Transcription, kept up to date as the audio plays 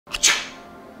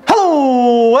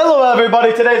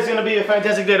everybody? Today is going to be a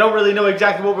fantastic day. I don't really know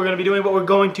exactly what we're going to be doing, but we're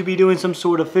going to be doing some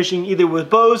sort of fishing, either with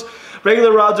bows,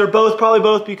 regular rods, or both. Probably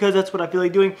both, because that's what I feel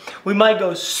like doing. We might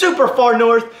go super far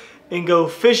north and go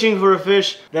fishing for a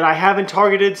fish that I haven't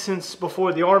targeted since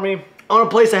before the Army, on a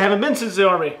place I haven't been since the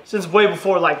Army, since way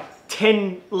before, like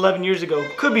 10, 11 years ago.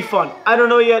 Could be fun. I don't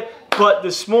know yet, but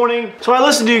this morning, so I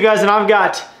listened to you guys, and I've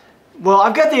got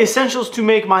the essentials to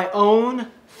make my own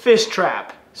fish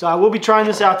trap. So I will be trying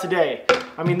this out today.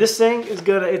 I mean, this thing is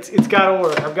gonna, it's gotta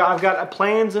work. I've got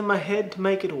plans in my head to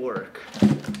make it work.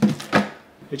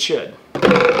 It should.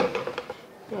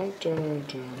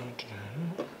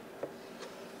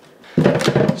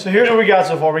 So here's what we got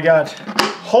so far. We got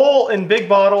hole in big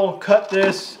bottle, cut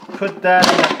this, put that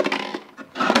in.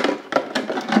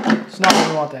 It's not what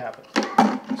we want to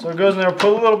happen. So it goes in there,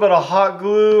 put a little bit of hot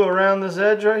glue around this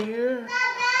edge right here.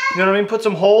 You know what I mean? Put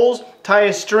some holes, tie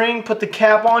a string, put the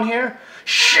cap on here,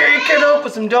 shake it up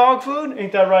with some dog food.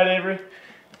 Ain't that right, Avery?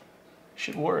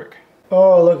 Should work.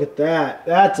 Oh, look at that.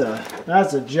 That's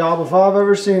a job if I've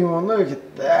ever seen one. Look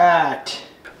at that.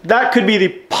 That could be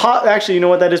the actually, you know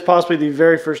what? That is possibly the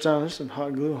very first time. There's some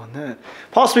hot glue on that.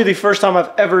 Possibly the first time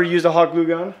I've ever used a hot glue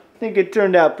gun. I think it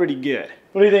turned out pretty good.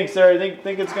 What do you think, Sarah?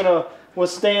 Think it's gonna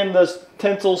withstand the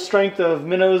tensile strength of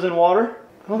minnows in water?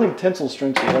 I don't think tensile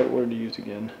strength is the right word to use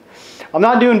again. I'm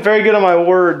not doing very good on my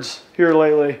words here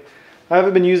lately. I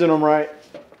haven't been using them right.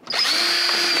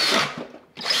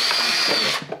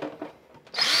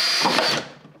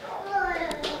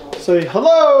 Say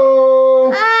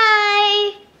hello.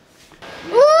 Hi.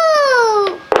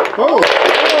 Woo. Oh.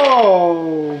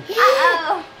 Oh.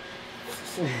 Uh-oh.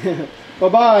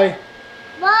 Bye-bye.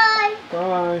 Bye.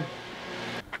 Bye.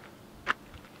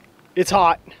 It's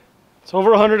hot. It's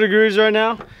over 100 degrees right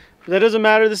now. But that doesn't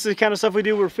matter. This is the kind of stuff we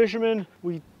do. We're fishermen.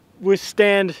 We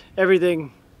withstand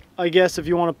everything, I guess, if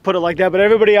you want to put it like that. But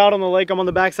everybody out on the lake, I'm on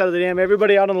the backside of the dam.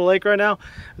 Everybody out on the lake right now,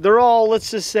 they're all, let's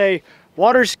just say,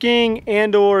 water skiing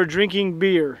and or drinking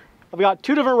beer. I've got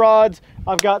two different rods.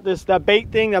 I've got that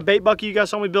bait thing, that bait bucket you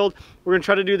guys saw me build. We're gonna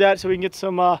try to do that so we can get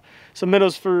some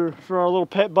minnows for our little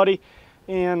pet buddy.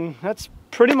 And that's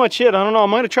pretty much it. I don't know. I'm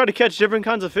gonna try to catch different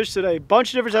kinds of fish today.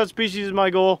 Bunch of different types of species is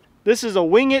my goal. This is a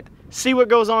wing it, see what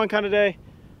goes on kind of day,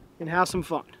 and have some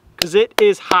fun. Because it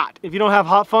is hot. If you don't have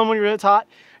hot fun when it's hot,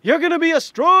 you're gonna be a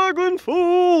struggling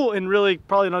fool and really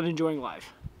probably not enjoying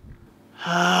life.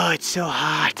 Oh, it's so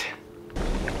hot.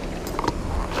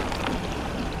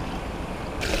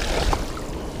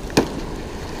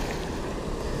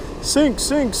 Sink,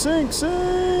 sink, sink,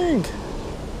 sink.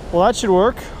 Well, that should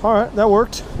work. All right, that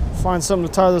worked. Find something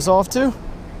to tie this off to.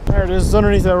 There it is, it's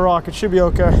underneath that rock. It should be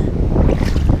okay.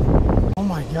 Oh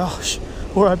my gosh,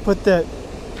 where I put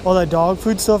all that dog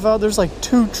food stuff out, there's like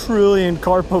 2 trillion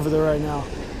carp over there right now.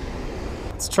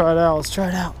 Let's try it out, let's try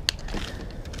it out.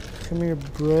 Come here,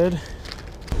 bread.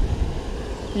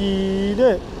 Eat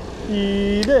it,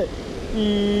 eat it,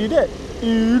 eat it,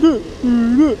 eat it,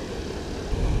 eat it.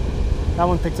 That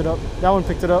one picked it up, that one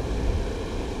picked it up.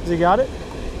 Has he got it?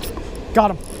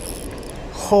 Got him.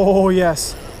 Oh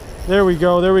yes. There we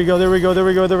go, there we go, there we go, there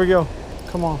we go, there we go.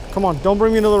 Come on, come on. Don't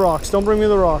bring me into the rocks. Don't bring me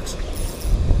into the rocks.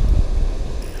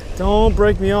 Don't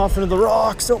break me off into the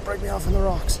rocks. Don't break me off in the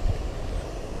rocks.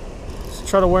 Just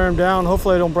try to wear him down.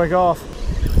 Hopefully I don't break off.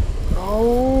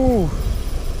 Oh.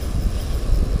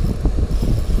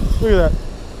 Look at that.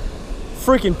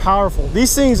 Freaking powerful.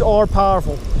 These things are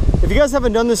powerful. If you guys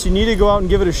haven't done this, you need to go out and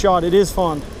give it a shot. It is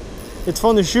fun. It's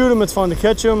fun to shoot them. It's fun to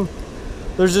catch them.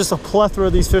 There's just a plethora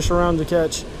of these fish around to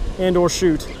catch and or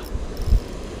shoot.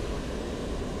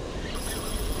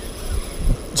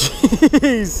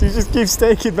 Jeez, he just keeps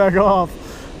taking back off.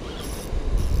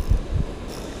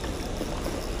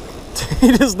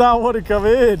 He does not want to come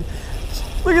in.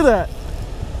 Look at that.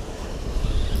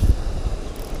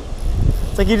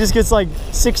 It's like he just gets like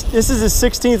this is his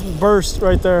 16th burst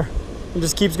right there and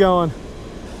just keeps going.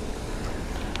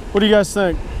 What do you guys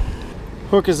think?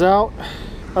 Hook is out.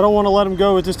 I don't want to let him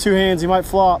go with just 2 hands. He might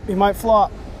flop. He might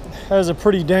flop. That is a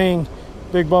pretty dang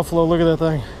big buffalo. Look at that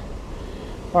thing.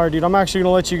 All right, dude, I'm actually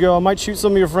gonna let you go. I might shoot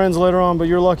some of your friends later on, but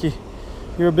you're lucky.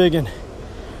 You're a biggin.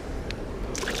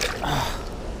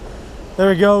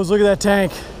 There he goes, look at that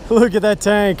tank. Look at that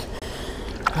tank.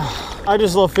 I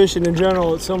just love fishing in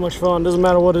general. It's so much fun, doesn't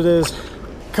matter what it is.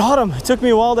 Got him. It took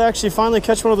me a while to actually finally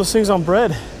catch one of those things on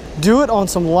bread. Do it on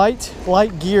some light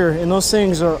gear, and those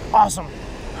things are awesome.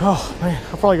 Oh man,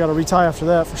 I probably gotta retie after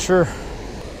that for sure.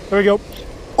 There we go.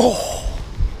 Oh.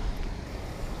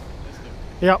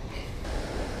 Yep.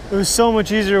 It was so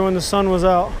much easier when the sun was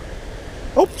out.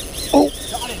 Oh, oh,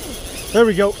 there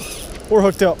we go. We're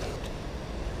hooked up.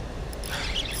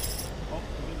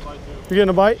 You're getting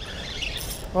a bite?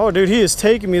 Oh, dude, he is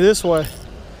taking me this way.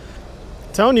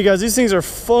 I'm telling you guys, these things are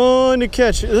fun to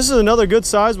catch. This is another good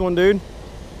size one, dude.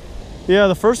 Yeah,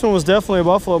 the first one was definitely a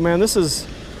buffalo, man. This is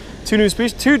two new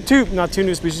species, not two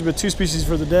new species, but 2 species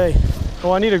for the day.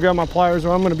 Oh, I need to grab my pliers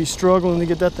or I'm gonna be struggling to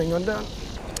get that thing undone.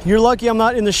 You're lucky I'm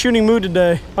not in the shooting mood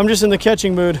today. I'm just in the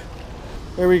catching mood.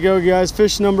 There we go, guys,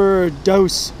 fish number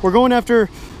dose. We're going after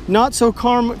not so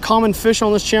common fish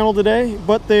on this channel today,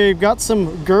 but they've got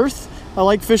some girth. I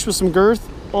like fish with some girth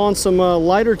on some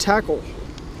lighter tackle.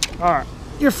 All right,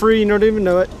 you're free, you don't even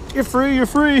know it. You're free, you're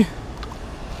free.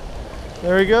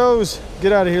 There he goes.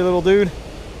 Get out of here, little dude.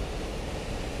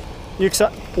 You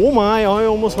excited? Oh my, I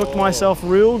almost hooked myself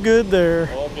real good there.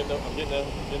 Oh, I'm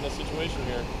getting a situation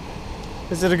here.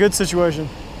 Is it a good situation?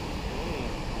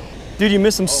 Dude, you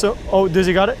missed him Oh, does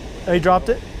he got it? He dropped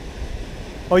it?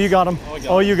 Oh, you got him.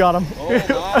 Oh, you got him. Oh,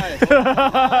 nice.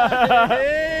 Oh,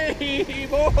 hey,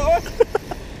 boy.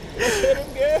 Hit him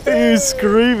good. He's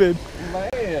screaming.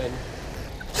 Man.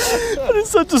 That is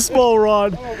such a small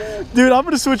rod. Oh, dude, I'm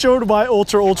going to switch over to my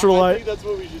ultra I light. think that's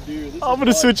what we should do. I'm going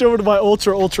to switch over to my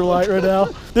ultra light right now.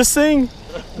 This thing,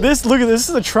 look at this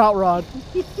is a trout rod.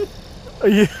 Are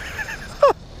you...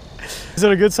 Is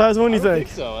it a good size one, you think? I think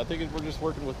so. I think we're just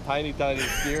working with tiny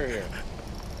deer here.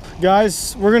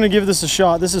 Guys, we're gonna give this a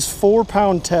shot. This is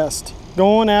 4-pound test.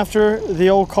 Going after the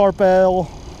old Carp L,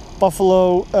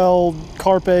 Buffalo L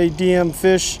Carpe DM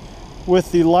fish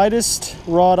with the lightest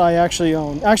rod I actually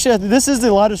own. Actually, this is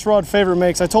the lightest rod Favorite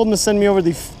makes. I told them to send me over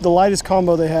the lightest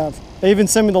combo they have. They even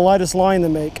sent me the lightest line they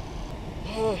make.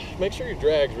 Make sure your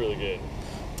drag's really good.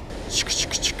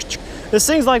 This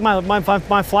thing's like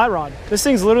my fly rod. This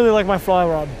thing's literally like my fly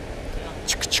rod.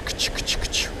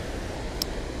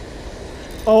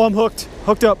 Oh, I'm hooked.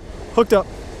 Hooked up.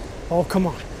 Oh, come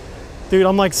on. Dude,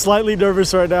 I'm like slightly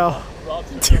nervous right now.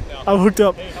 Dude, I'm hooked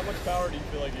up. Hey, how much power do you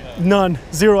feel like you have? None.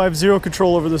 Zero. I have zero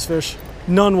control over this fish.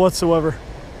 None whatsoever.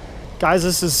 Guys,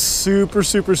 this is super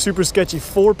sketchy.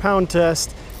 4-pound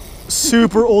test.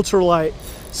 Super ultralight.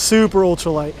 Super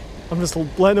ultralight. I'm just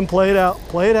letting him play it out.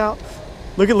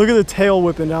 Look at the tail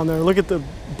whipping down there. Look at the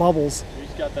bubbles. We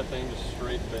just got that thing just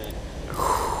straight bent.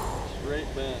 Straight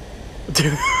bent.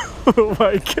 Dude, oh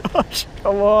my gosh,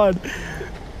 come on.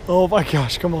 Oh my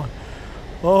gosh, come on.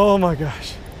 Oh my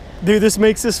gosh. Dude, this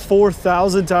makes this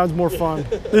 4,000 times more fun.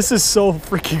 This is so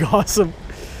freaking awesome.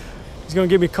 He's gonna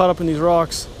get me caught up in these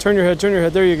rocks. Turn your head,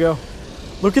 there you go.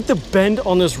 Look at the bend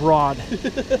on this rod.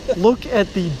 Look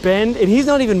at the bend, and he's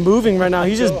not even moving right now.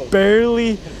 He's just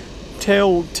barely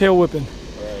tail whipping.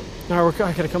 All right,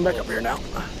 I gotta come back up here now.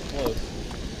 Close.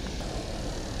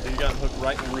 You got him hooked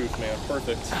right in the roof, man.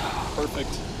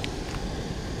 Perfect.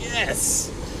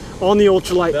 Yes! On the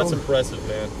ultralight. That's impressive,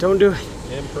 man. Don't do it.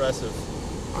 Impressive.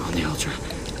 On the ultra.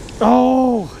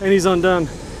 Oh, and he's undone.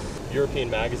 European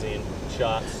magazine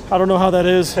shots. I don't know how that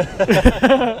is.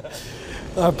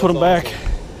 I put him back.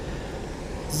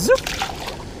 Zoop.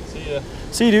 See ya.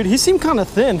 See, dude, he seemed kind of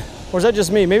thin. Or is that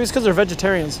just me? Maybe it's because they're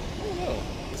vegetarians. I don't know.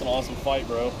 It's an awesome fight,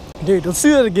 bro. Dude, let's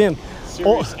do that again.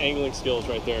 Serious angling skills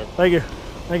right there. Thank you.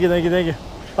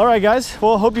 All right, guys.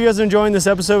 Well, hope you guys are enjoying this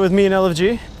episode with me and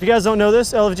LFG. If you guys don't know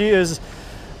this, LFG is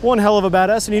one hell of a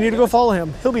badass, and you need to go follow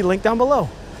him. He'll be linked down below.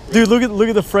 Dude, look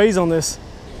at the phrase on this.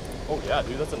 Oh yeah,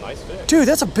 dude, that's a nice fish. Dude,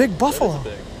 that's a big buffalo.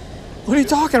 That is big. What are you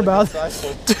talking about?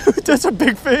 Dude, that's a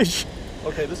big fish.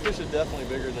 Okay, this fish is definitely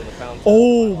bigger than a pound.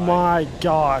 Oh my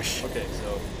gosh. Okay,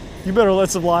 so you better let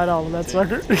some light on that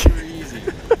sucker. super easy.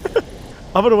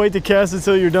 I'm gonna wait to cast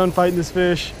until you're done fighting this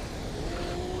fish.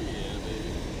 Oh yeah,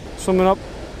 baby. Swimming up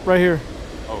right here.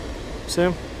 Oh. See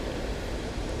him?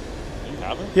 You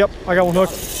have it? Yep, I got one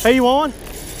hooked. Hey, you want one?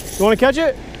 You want to catch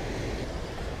it?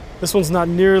 This one's not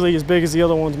nearly as big as the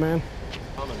other ones, man.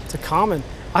 It's a common.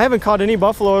 I haven't caught any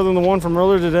buffalo other than the one from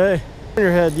earlier today. On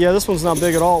your head. Yeah, this one's not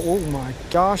big at all. Oh my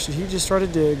gosh, did he just try to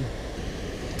dig?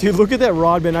 Dude, look at that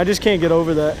rod bend. I just can't get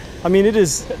over that. I mean, it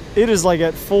is like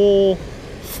at full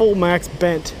max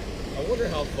bent. I wonder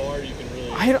how far you can really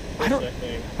push that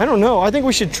thing. I don't know. I think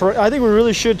we should try. I think we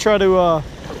really should try to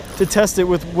test it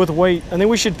with weight. I think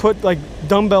we should put like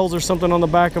dumbbells or something on the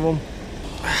back of them.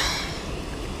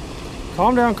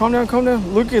 Calm down.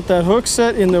 Look at that hook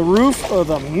set in the roof of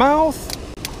the mouth.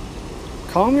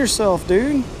 Calm yourself,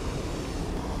 dude.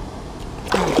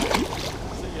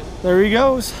 There he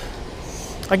goes.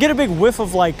 I get a big whiff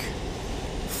of like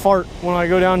fart when I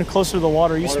go down closer to the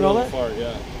water. You smell that? Fart,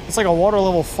 yeah. It's like a water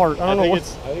level fart. I think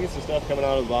it's the stuff coming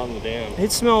out of the bottom of the dam.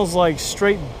 It smells like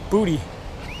straight booty.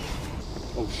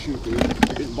 Oh shoot, dude.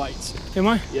 You're getting bites. Am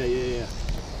I? Yeah.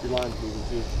 Your line's moving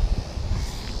too.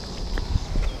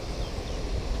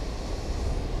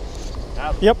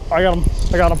 Yep, I got him.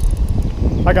 I got him.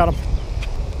 I got him.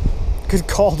 Good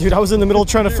call, dude. I was in the middle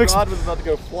trying to fix. Rod was about to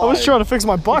go fly. I was trying to fix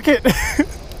my bucket.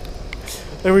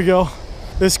 There we go.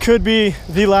 This could be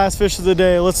the last fish of the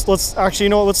day. Let's actually, you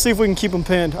know what? Let's see if we can keep him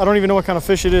pinned. I don't even know what kind of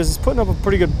fish it is. It's putting up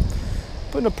pretty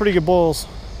good boils.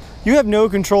 You have no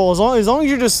control. As long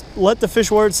as you just let the fish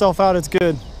wear itself out, it's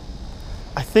good.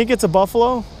 I think it's a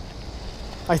buffalo.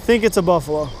 I think it's a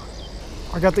buffalo.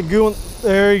 I got the goo.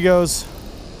 There he goes.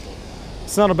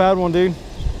 It's not a bad one, dude.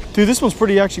 Dude, this one's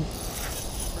pretty actually.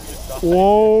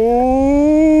 Whoa.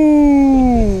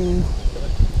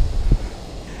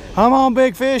 Come on,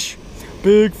 big fish.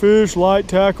 Big fish, light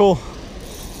tackle.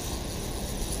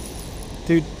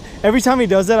 Dude, every time he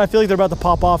does that, I feel like they're about to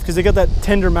pop off because they got that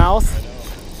tender mouth.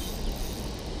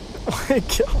 Oh my God.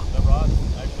 That rod's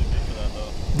actually big for that,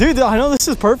 though. Dude, I know this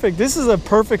is perfect. This is a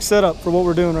perfect setup for what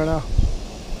we're doing right now.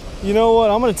 You know what?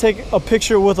 I'm gonna take a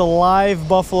picture with a live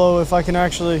buffalo if I can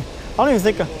actually. I don't even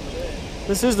think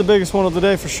this is the biggest one of the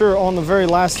day for sure on the very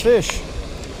last fish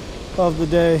of the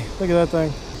day. Look at that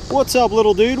thing. What's up,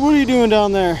 little dude? What are you doing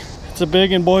down there? It's a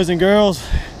big one, boys and girls.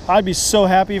 I'd be so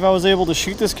happy if I was able to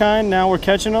shoot this kind. Now we're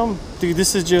catching them. Dude,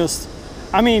 this is just,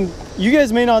 I mean, you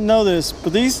guys may not know this,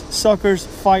 but these suckers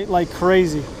fight like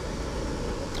crazy.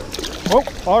 Oh,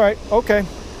 all right, okay.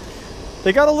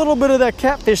 They got a little bit of that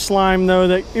catfish slime though,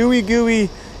 that ooey gooey,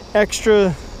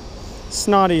 extra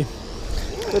snotty.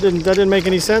 That didn't make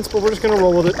any sense, but we're just gonna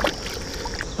roll with it.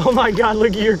 Oh my God,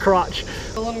 look at your crotch.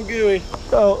 A little gooey.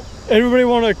 Oh, everybody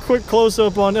want a quick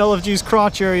close-up on LFG's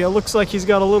crotch area. It looks like he's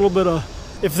got a little bit of,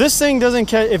 if this thing doesn't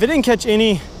catch, if it didn't catch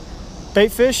any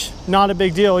bait fish, not a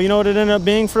big deal. You know what it ended up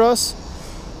being for us?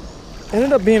 It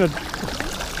ended up being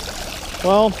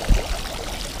well,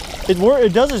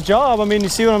 it does its job. I mean, you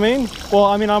see what I mean? Well,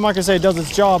 I mean, I'm not gonna say it does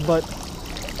its job, but,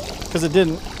 because it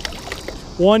didn't.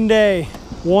 One day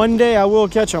I will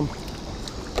catch them.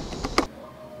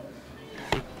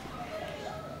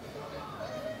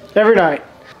 Every night.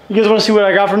 You guys want to see what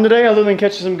I got from today other than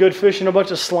catching some good fish and a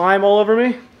bunch of slime all over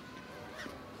me?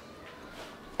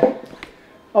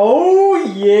 Oh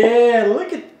yeah,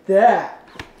 look at that.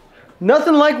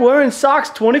 Nothing like wearing socks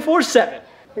 24/7.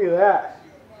 Look at that.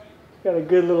 Got a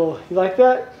good little, you like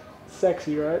that?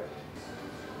 Sexy, right?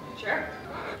 Sure.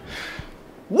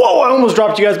 Whoa, I almost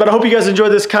dropped you guys, but I hope you guys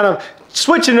enjoyed this kind of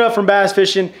switching it up from bass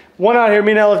fishing. One out here,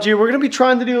 me and LFG, we're gonna be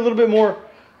trying to do a little bit more.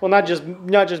 Well, not just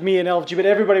me and LFG, but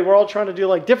everybody. We're all trying to do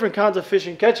like different kinds of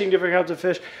fishing, catching different kinds of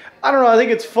fish. I don't know, I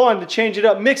think it's fun to change it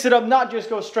up, mix it up, not just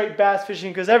go straight bass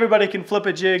fishing, because everybody can flip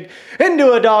a jig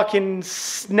into a dock and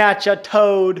snatch a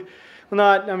toad.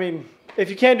 I mean, if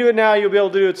you can't do it now, you'll be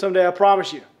able to do it someday, I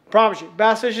promise you. Promise you.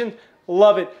 Bass fishing,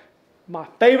 love it. My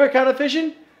favorite kind of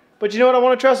fishing, but you know what? I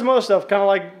want to try some other stuff, kind of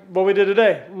like what we did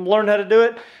today. Learn how to do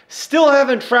it. Still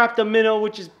haven't trapped a minnow,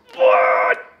 which is,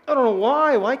 I don't know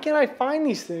why. Why can't I find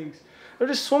these things? They're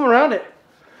just swimming around it.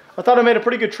 I thought I made a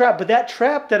pretty good trap, but that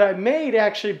trap that I made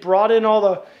actually brought in all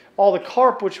the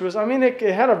carp, which was, I mean, it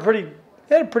had a pretty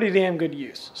damn good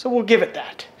use. So we'll give it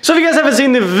that. So if you guys haven't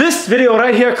seen this video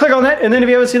right here, click on that. And then if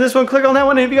you haven't seen this one, click on that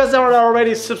one. And if you guys aren't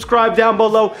already, subscribe down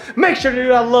below. Make sure to do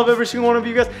that. I love every single one of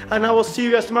you guys. And I will see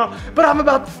you guys tomorrow. But I'm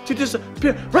about to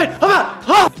disappear right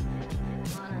about.